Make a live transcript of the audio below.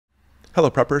Hello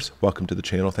preppers, welcome to the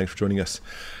channel, thanks for joining us.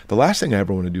 The last thing I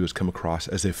ever want to do is come across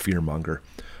as a fear monger.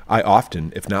 I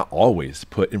often, if not always,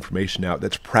 put information out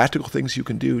that's practical things you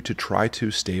can do to try to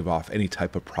stave off any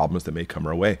type of problems that may come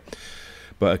our way.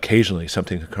 But occasionally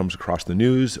something comes across the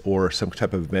news or some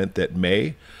type of event that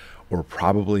may or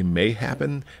probably may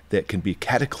happen that can be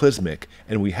cataclysmic,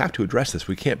 and we have to address this.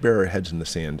 We can't bury our heads in the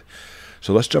sand.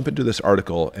 So let's jump into this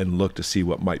article and look to see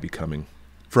what might be coming.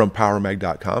 From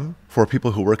PowerMag.com, for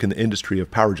people who work in the industry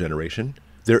of power generation,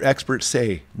 their experts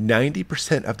say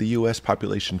 90% of the U.S.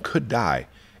 population could die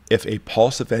if a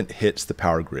pulse event hits the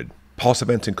power grid. Pulse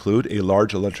events include a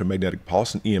large electromagnetic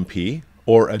pulse, an EMP,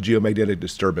 or a geomagnetic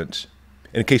disturbance.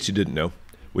 In case you didn't know,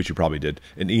 which you probably did,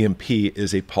 an EMP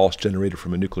is a pulse generated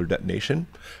from a nuclear detonation.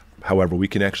 However, we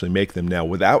can actually make them now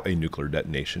without a nuclear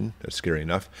detonation. That's scary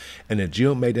enough. And a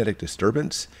geomagnetic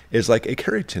disturbance is like a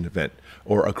Carrington event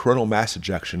or a coronal mass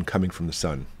ejection coming from the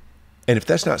sun. And if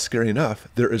that's not scary enough,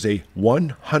 there is a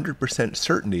 100%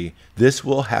 certainty this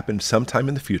will happen sometime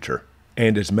in the future.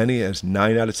 And as many as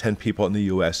 9 out of 10 people in the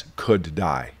U.S. could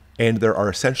die. And there are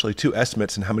essentially two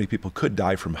estimates on how many people could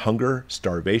die from hunger,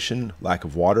 starvation, lack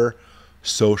of water,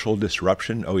 social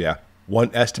disruption. Oh yeah.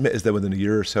 One estimate is that within a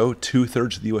year or so,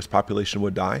 2/3 of the U.S. population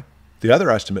would die. The other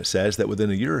estimate says that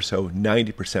within a year or so,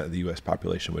 90% of the U.S.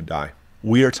 population would die.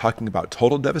 We are talking about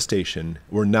total devastation.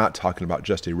 We're not talking about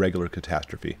just a regular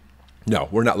catastrophe. No,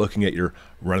 we're not looking at your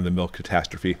run-of-the-mill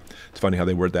catastrophe. It's funny how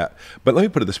they word that. But let me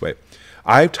put it this way.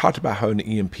 I've talked about how an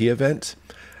EMP event,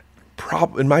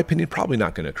 in my opinion, probably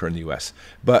not going to occur in the U.S.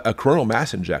 But a coronal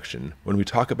mass injection, when we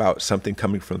talk about something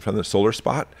coming from the solar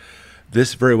spot,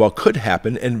 this very well could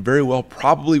happen and very well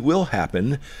probably will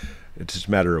happen. It's just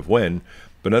a matter of when.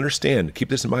 But understand, keep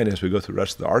this in mind as we go through the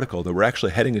rest of the article, that we're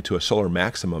actually heading into a solar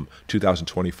maximum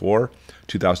 2024,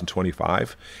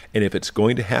 2025. And if it's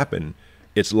going to happen,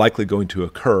 it's likely going to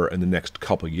occur in the next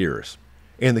couple years.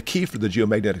 And the key for the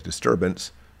geomagnetic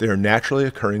disturbance, they are naturally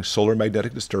occurring solar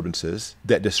magnetic disturbances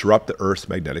that disrupt the Earth's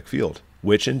magnetic field,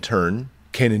 which in turn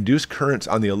can induce currents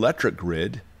on the electric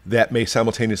grid that may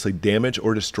simultaneously damage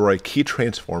or destroy key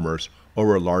transformers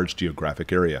over a large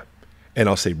geographic area. And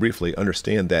I'll say briefly,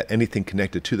 understand that anything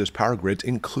connected to those power grids,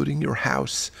 including your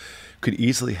house, could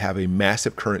easily have a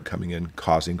massive current coming in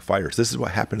causing fires. This is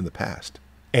what happened in the past.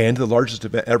 And the largest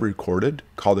event ever recorded,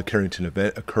 called the Carrington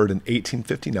event, occurred in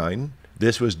 1859.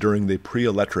 This was during the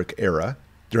pre-electric era.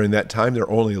 During that time, there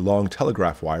were only long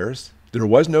telegraph wires. There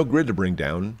was no grid to bring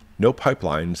down, no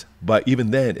pipelines, but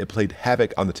even then it played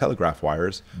havoc on the telegraph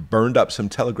wires, burned up some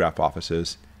telegraph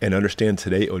offices, and understand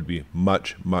today it would be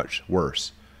much, much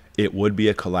worse. It would be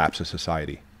a collapse of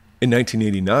society. In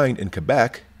 1989 in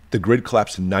Quebec, the grid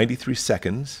collapsed in 93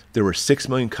 seconds. There were 6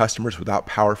 million customers without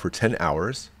power for 10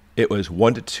 hours. It was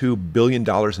 $1 to $2 billion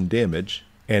in damage.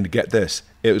 And get this,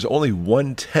 it was only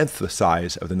 1/10 the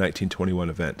size of the 1921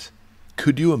 event.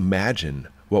 Could you imagine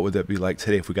what would that be like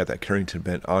today if we got that Carrington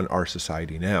event on our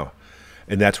society now?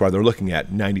 And that's why they're looking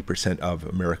at 90% of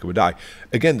America would die.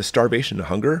 Again, the starvation and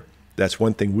hunger, that's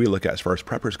one thing we look at as far as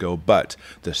preppers go, but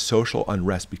the social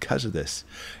unrest because of this.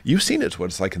 You've seen what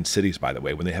it's like in cities, by the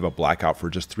way, when they have a blackout for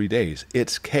just 3 days.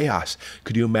 It's chaos.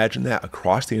 Could you imagine that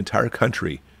across the entire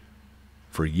country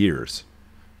for years?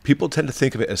 People tend to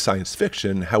think of it as science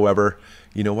fiction. However,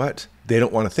 you know what? They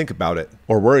don't want to think about it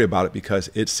or worry about it because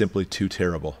it's simply too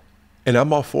terrible. And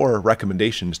I'm all for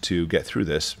recommendations to get through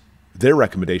this. Their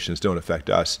recommendations don't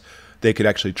affect us. They could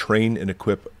actually train and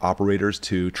equip operators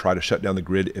to try to shut down the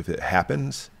grid if it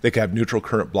happens. They could have neutral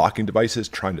current blocking devices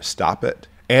trying to stop it,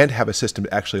 and have a system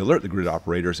to actually alert the grid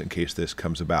operators in case this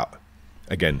comes about.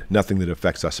 Again, nothing that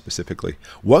affects us specifically.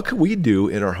 What could we do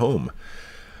in our home?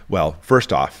 Well,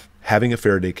 first off, having a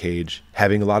Faraday cage,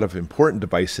 having a lot of important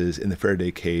devices in the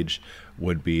Faraday cage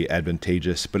would be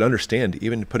advantageous. But understand,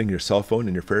 even putting your cell phone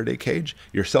in your Faraday cage,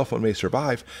 your cell phone may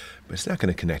survive, but it's not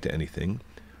going to connect to anything.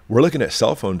 We're looking at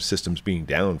cell phone systems being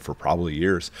down for probably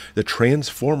years. The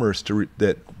transformers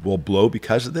that will blow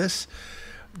because of this,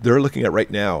 they're looking at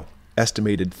right now,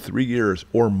 estimated 3 years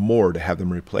or more to have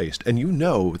them replaced. And you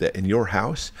know that in your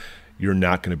house, you're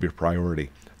not going to be a priority.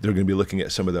 They're going to be looking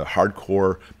at some of the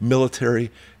hardcore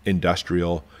military,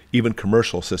 industrial, even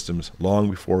commercial systems long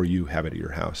before you have it at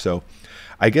your house. So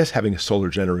I guess having a solar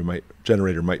generator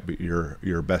might be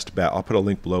your best bet. I'll put a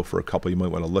link below for a couple you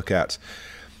might want to look at.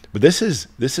 But this is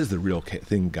the real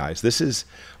thing, guys. This is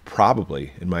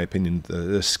probably, in my opinion,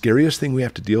 the scariest thing we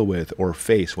have to deal with or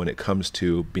face when it comes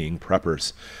to being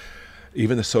preppers.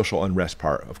 Even the social unrest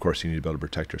part, of course, you need to be able to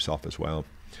protect yourself as well.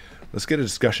 Let's get a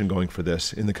discussion going for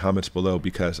this in the comments below,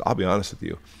 because I'll be honest with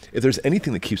you, if there's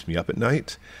anything that keeps me up at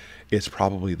night, it's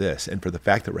probably this. And for the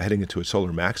fact that we're heading into a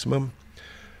solar maximum,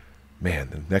 man,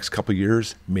 the next couple of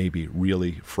years may be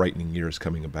really frightening years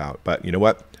coming about. But you know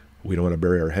what? We don't want to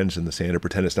bury our heads in the sand or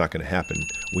pretend it's not going to happen.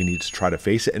 We need to try to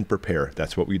face it and prepare.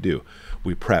 That's what we do.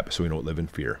 We prep so we don't live in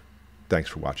fear. Thanks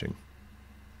for watching.